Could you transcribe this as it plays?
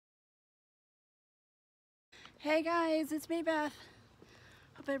Hey guys, it's me, Beth.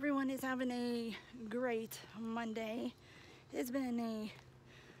 Hope everyone is having a great Monday. It's been a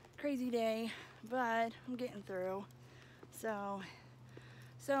crazy day, but I'm getting through. So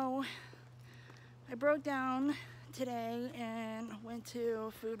I broke down today and went to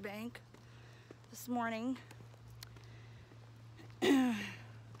a food bank this morning. I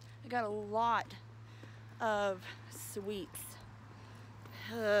got a lot of sweets.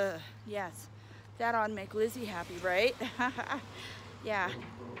 Yes, that ought to make Lizzie happy, right? Yeah,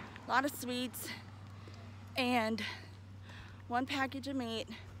 a lot of sweets and one package of meat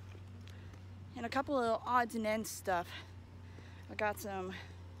and a couple of odds and ends stuff. I got some,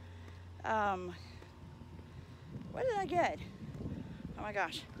 what did I get? Oh my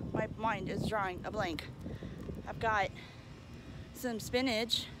gosh, my mind is drawing a blank. I've got some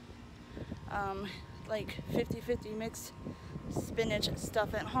spinach, like 50-50 mixed spinach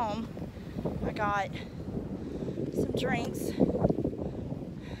stuff at home. I got some drinks,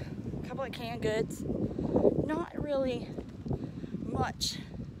 a couple of canned goods, not really much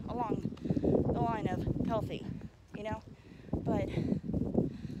along the line of healthy, you know, but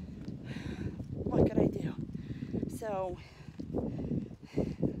what could I do? So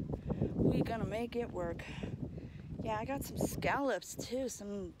we're gonna make it work. Yeah, I got some scallops too,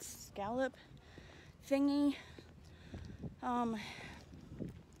 some scallop thingy.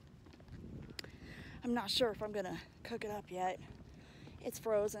 I'm not sure if I'm gonna cook it up yet. It's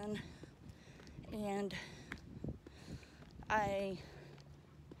frozen, and I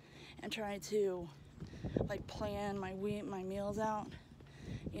am trying to like plan my meals out,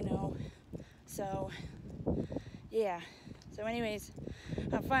 you know. So yeah. So anyways,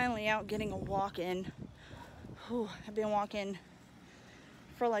 I'm finally out getting a walk in. I've been walking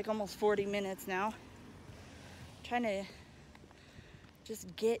for like almost 40 minutes now. Trying to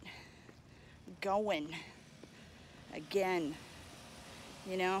just get going again,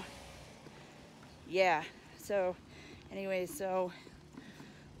 you know. Yeah. So anyways, so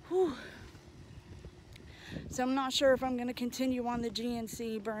I'm not sure if I'm going to continue on the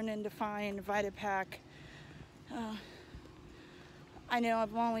GNC Burn and Define VitaPack. I know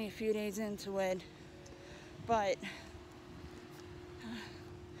I'm only a few days into it, but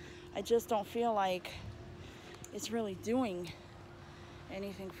I just don't feel like it's really doing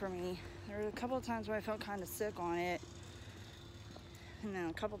anything for me. There were a couple of times where I felt kind of sick on it, and then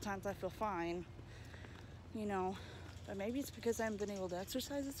a couple of times I feel fine, you know. But maybe it's because I haven't been able to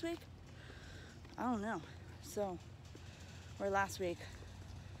exercise this week. I don't know. So, or last week.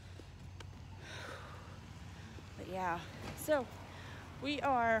 But yeah, so we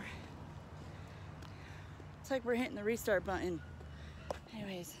are, it's like we're hitting the restart button.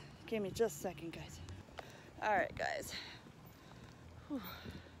 Anyways, give me just a second, guys. All right, guys. Whew.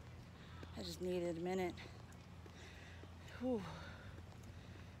 I just needed a minute. Whew.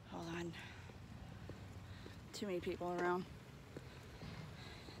 Hold on. Too many people around.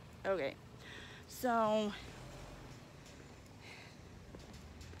 Okay, so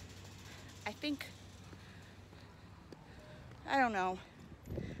I think, I don't know.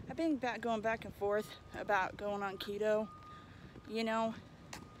 I've been going back and forth about going on keto, you know,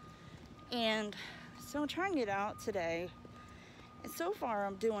 and so I'm trying it out today, and so far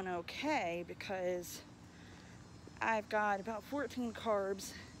I'm doing okay because I've got about 14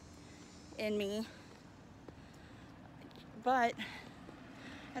 carbs in me, but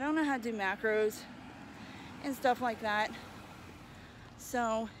I don't know how to do macros and stuff like that.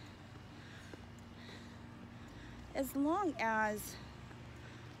 So as long as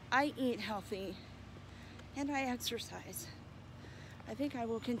I eat healthy and I exercise, I think I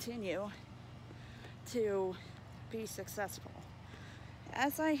will continue to be successful.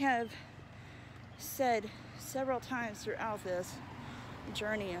 As I have said several times throughout this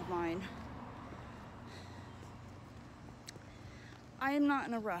journey of mine, I am not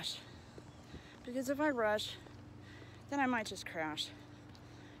in a rush, because if I rush, then I might just crash,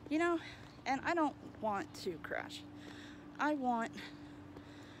 you know, and I don't want to crash. I want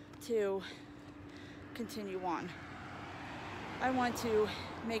to continue on. I want to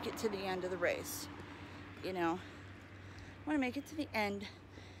make it to the end of the race, you know. I want to make it to the end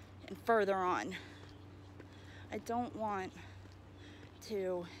and further on. I don't want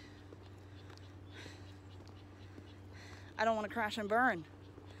to, I don't want to crash and burn.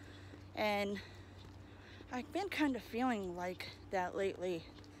 And I've been kind of feeling like that lately,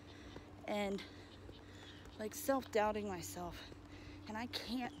 and like self-doubting myself, and I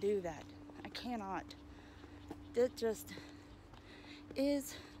can't do that. I cannot. That just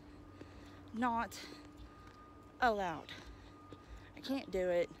is not allowed. I can't do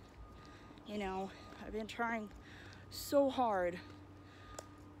it, you know. I've been trying so hard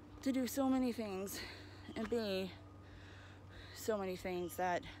to do so many things and be so many things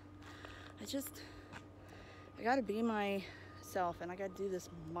that I gotta be myself, and I gotta do this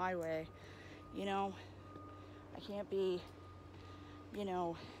my way, you know. I can't be, you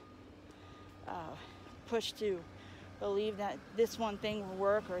know, pushed to believe that this one thing will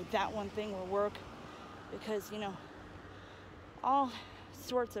work or that one thing will work, because, you know, all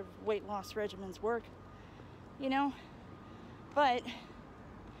sorts of weight loss regimens work, you know, but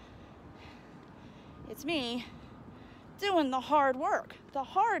it's me doing the hard work, the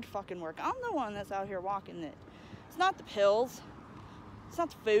hard fucking work. I'm the one that's out here walking it. It's not the pills, it's not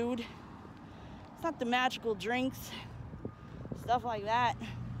the food, it's not the magical drinks, stuff like that,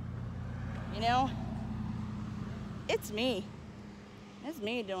 you know. It's me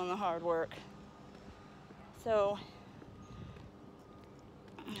doing the hard work. So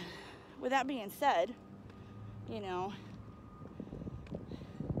with that being said, you know,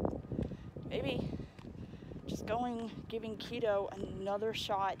 maybe just giving keto another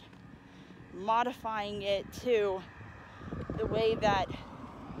shot, modifying it to the way that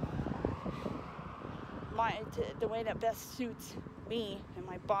best suits me and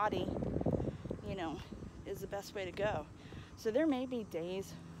my body, you know, is the best way to go. So there may be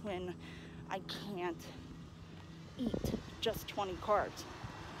days when I can't eat just 20 carbs.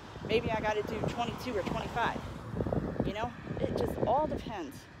 Maybe I got to do 22 or 25, you know. It just all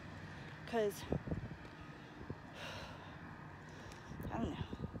depends, because I don't know.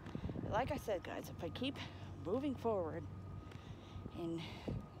 Like I said, guys, if I keep moving forward and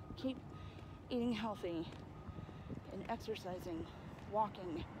keep eating healthy and exercising,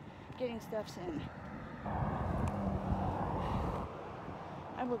 walking, getting steps in,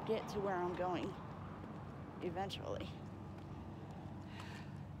 I will get to where I'm going eventually.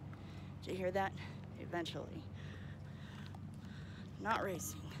 Did you hear that? Eventually. Not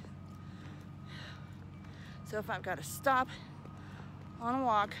racing. So if I've got to stop on a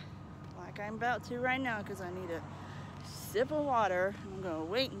walk, like I'm about to right now, because I need a sip of water, I'm going to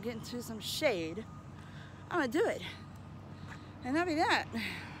wait and get into some shade, I'm going to do it. And that'll be that.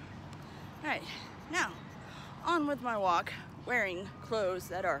 Alright, now, on with my walk, wearing clothes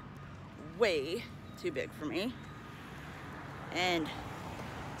that are way too big for me, and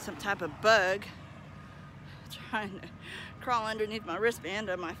some type of bug trying to crawl underneath my wristband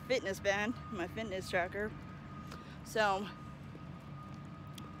of my fitness band, my fitness tracker. So,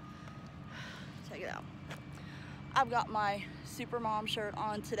 check it out. I've got my Super Mom shirt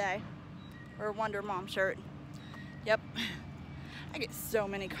on today, or Wonder Mom shirt. Yep. I get so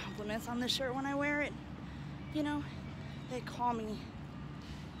many compliments on this shirt when I wear it. You know, they call me,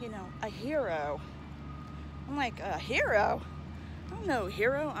 you know, a hero. I'm like, a hero? I'm no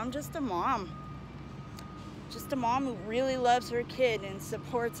hero. I'm just a mom. Just a mom who really loves her kid and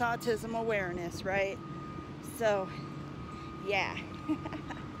supports autism awareness, right? So, yeah.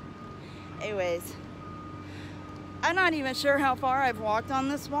 Anyways, I'm not even sure how far I've walked on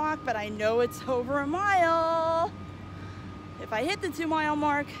this walk, but I know it's over a mile. If I hit the 2-mile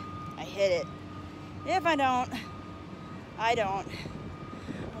mark, I hit it. If I don't, I don't.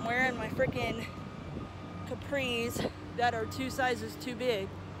 I'm wearing my freaking capris that are 2 sizes too big,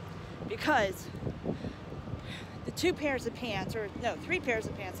 because the 2 pairs of pants, or no, 3 pairs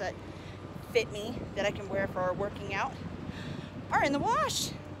of pants that fit me, that I can wear for working out, are in the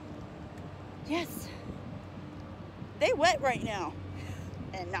wash. Yes. They wet right now,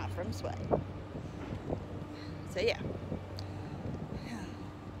 and not from sweat. So yeah.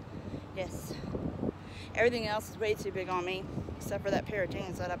 Yes. Everything else is way too big on me, except for that pair of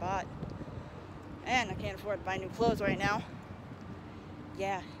jeans that I bought. And I can't afford to buy new clothes right now.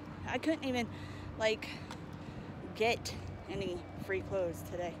 Yeah, I couldn't even, like, get any free clothes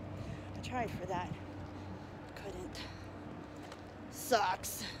today. I tried for that. Couldn't.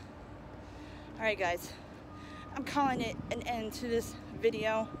 Sucks. Alright, guys. I'm calling it an end to this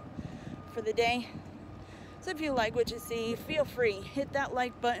video for the day. So if you like what you see, feel free. Hit that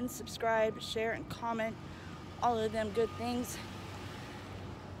like button, subscribe, share, and comment. All of them good things.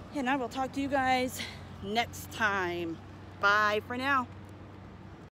 And I will talk to you guys next time. Bye for now.